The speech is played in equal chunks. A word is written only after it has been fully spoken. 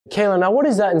Kayla, now what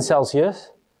is that in Celsius?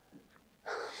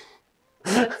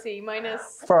 Let's see,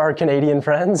 minus For our Canadian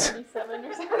friends. 27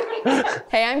 or something.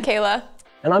 Hey, I'm Kayla.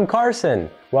 And I'm Karson.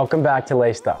 Welcome back to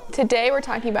Laced Up. Today we're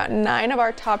talking about 9 of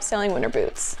our top selling winter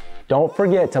boots. Don't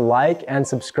forget to like and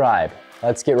subscribe.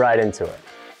 Let's get right into it.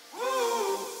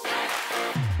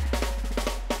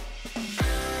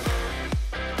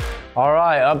 All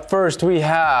right, up first we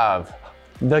have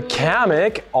the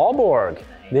Kamik Allborg.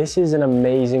 This is an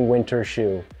amazing winter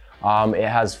shoe. It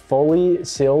has fully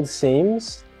sealed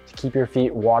seams to keep your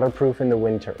feet waterproof in the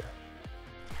winter.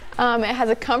 It has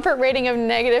a comfort rating of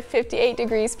negative 58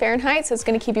 degrees Fahrenheit, so it's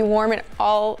going to keep you warm in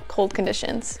all cold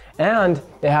conditions. And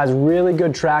it has really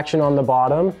good traction on the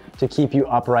bottom to keep you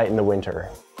upright in the winter.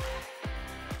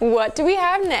 What do we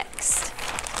have next?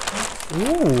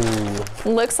 Ooh.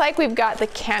 Looks like we've got the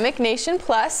Kamik Nation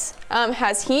Plus.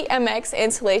 Has Heat MX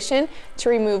insulation to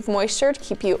remove moisture to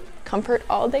keep you comfort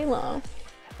all day long.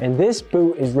 And this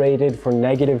boot is rated for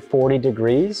negative 40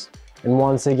 degrees. And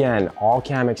once again, all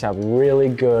Kamiks have really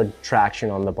good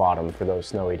traction on the bottom for those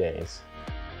snowy days.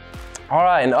 All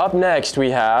right, and up next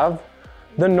we have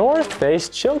the North Face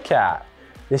Chill Cat.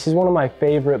 This is one of my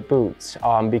favorite boots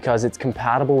because it's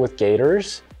compatible with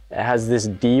gaiters. It has this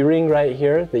D-ring right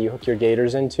here that you hook your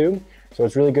gaiters into. So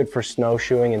it's really good for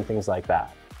snowshoeing and things like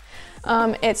that.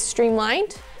 It's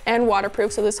streamlined and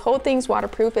waterproof, so this whole thing's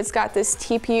waterproof. It's got this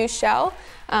TPU shell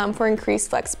for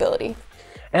increased flexibility.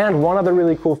 And one other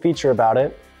really cool feature about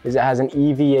it is it has an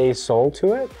EVA sole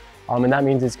to it, and that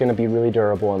means it's going to be really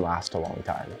durable and last a long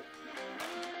time.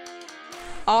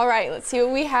 All right, let's see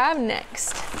what we have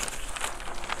next.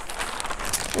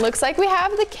 Looks like we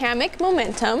have the Kamik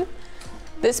Momentum.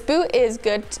 This boot is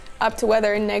good up to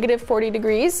weather in negative 40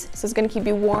 degrees, so it's going to keep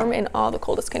you warm in all the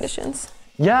coldest conditions.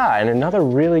 Yeah, and another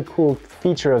really cool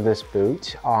feature of this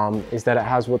boot is that it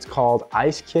has what's called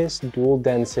Ice Kiss dual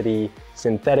density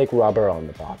synthetic rubber on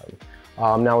the bottom.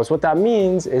 Now, what that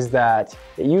means is that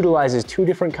it utilizes 2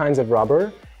 different kinds of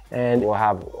rubber and will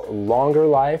have a longer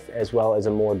life as well as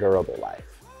a more durable life.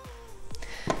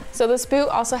 So this boot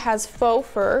also has faux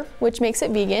fur, which makes it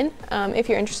vegan, if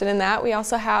you're interested in that. We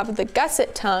also have the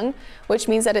gusset tongue, which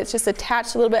means that it's just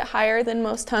attached a little bit higher than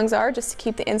most tongues are, just to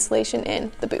keep the insulation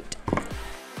in the boot.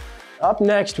 Up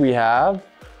next we have,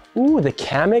 the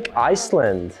Kamik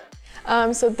Iceland.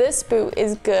 So this boot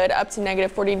is good up to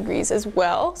negative 40 degrees as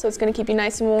well, so it's going to keep you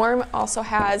nice and warm. Also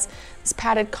has this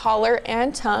padded collar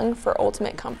and tongue for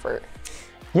ultimate comfort.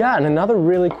 Yeah, and another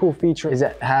really cool feature is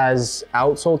it has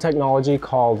outsole technology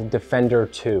called Defender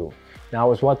 2.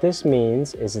 Now, what this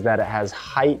means is that it has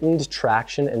heightened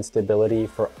traction and stability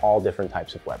for all different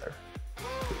types of weather.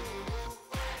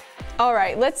 All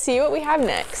right, let's see what we have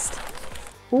next.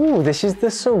 Ooh, this is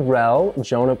the Sorel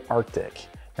Jonah Arctic.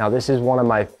 Now, this is one of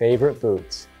my favorite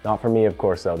boots. Not for me, of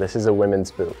course, though. This is a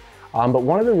women's boot. But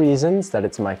one of the reasons that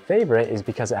it's my favorite is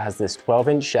because it has this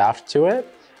 12-inch shaft to it,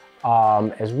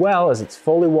 as well as it's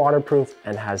fully waterproof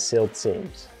and has sealed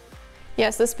seams.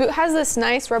 Yes, this boot has this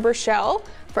nice rubber shell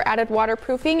for added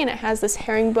waterproofing, and it has this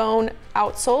herringbone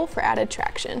outsole for added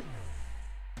traction.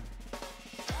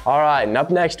 All right, and up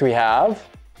next we have...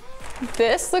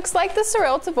 This looks like the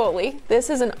Sorel Tivoli.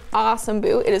 This is an awesome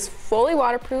boot. It is fully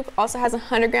waterproof, also has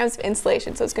 100 grams of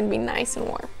insulation, so it's going to be nice and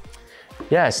warm.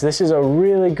 Yes, this is a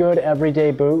really good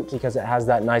everyday boot because it has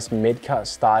that nice mid-cut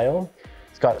style.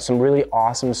 It's got some really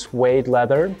awesome suede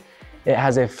leather. It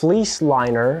has a fleece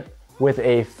liner with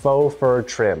a faux fur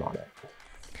trim on it.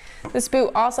 This boot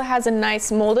also has a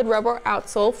nice molded rubber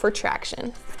outsole for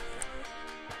traction.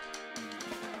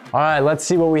 All right, let's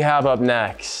see what we have up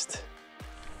next.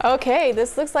 Okay,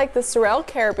 this looks like the Sorel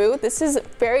Care boot. This is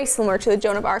very similar to the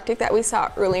Jonah Arctic that we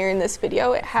saw earlier in this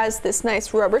video. It has this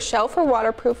nice rubber shell for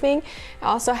waterproofing. It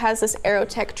also has this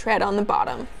Aerotech tread on the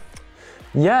bottom.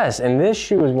 Yes, and this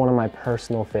shoe is one of my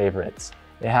personal favorites.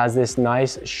 It has this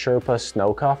nice Sherpa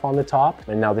snow cuff on the top,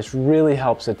 and now this really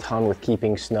helps a ton with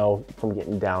keeping snow from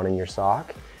getting down in your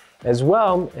sock. As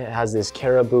well, it has this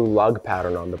caribou lug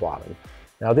pattern on the bottom.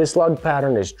 Now this lug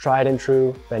pattern is tried and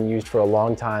true, been used for a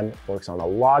long time, works on a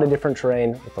lot of different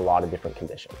terrain with a lot of different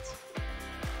conditions.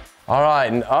 All right,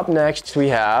 and up next we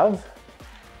have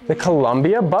the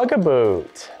Columbia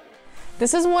Bugaboot.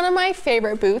 This is one of my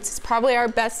favorite boots. It's probably our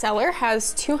best seller.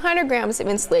 Has 200 grams of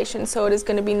insulation, so it is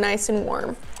going to be nice and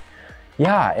warm.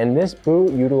 Yeah, and this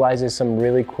boot utilizes some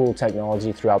really cool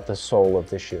technology throughout the sole of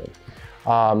the shoe.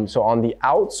 So on the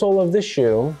outsole of the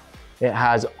shoe, it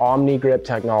has Omni Grip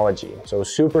technology, so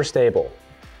super stable.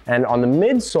 And on the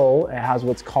midsole, it has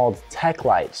what's called Tech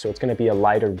Light, so it's going to be a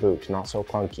lighter boot, not so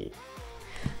clunky.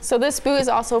 So this boot is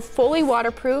also fully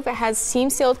waterproof. It has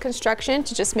seam sealed construction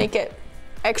to just make it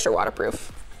extra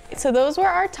waterproof. So those were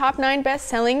our top 9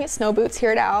 best-selling snow boots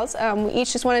here at Al's. We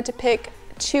each just wanted to pick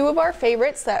 2 of our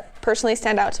favorites that personally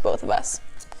stand out to both of us.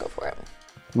 Go for it.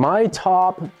 My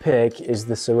top pick is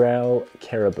the Sorel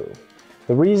Caribou.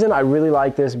 The reason I really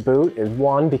like this boot is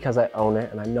 1, because I own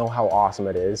it and I know how awesome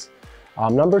it is.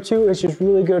 Number 2, it's just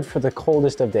really good for the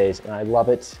coldest of days, and I love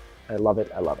it. I love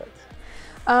it. I love it.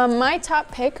 My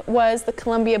top pick was the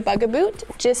Columbia Bug-A-Boot,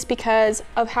 just because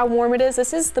of how warm it is.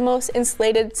 This is the most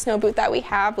insulated snow boot that we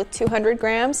have with 200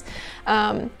 grams.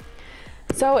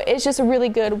 So it's just a really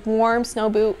good warm snow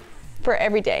boot for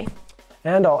every day.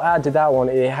 And I'll add to that one,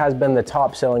 it has been the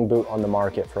top selling boot on the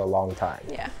market for a long time.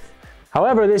 Yeah.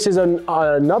 However, this is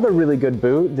another really good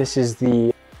boot. This is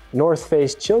the North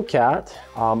Face Chill Cat.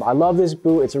 I love this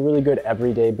boot. It's a really good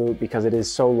everyday boot because it is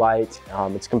so light.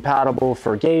 It's compatible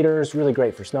for gaiters, really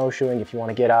great for snowshoeing if you want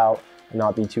to get out and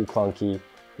not be too clunky.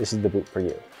 This is the boot for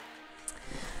you.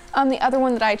 The other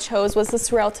one that I chose was the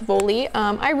Sorel Tivoli.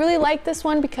 I really like this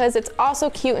one because it's also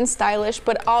cute and stylish,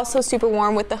 but also super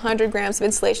warm with the 100 grams of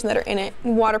insulation that are in it,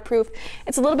 and waterproof.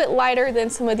 It's a little bit lighter than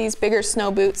some of these bigger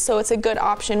snow boots, so it's a good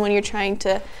option when you're trying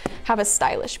to have a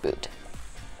stylish boot.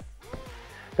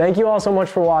 Thank you all so much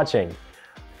for watching.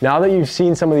 Now that you've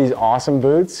seen some of these awesome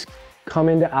boots, come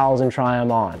into Al's and try them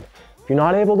on. If you're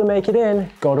not able to make it in,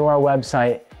 go to our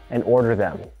website and order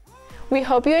them. We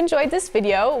hope you enjoyed this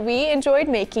video. We enjoyed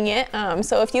making it.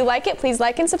 So if you like it, please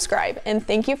like and subscribe. And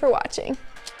thank you for watching.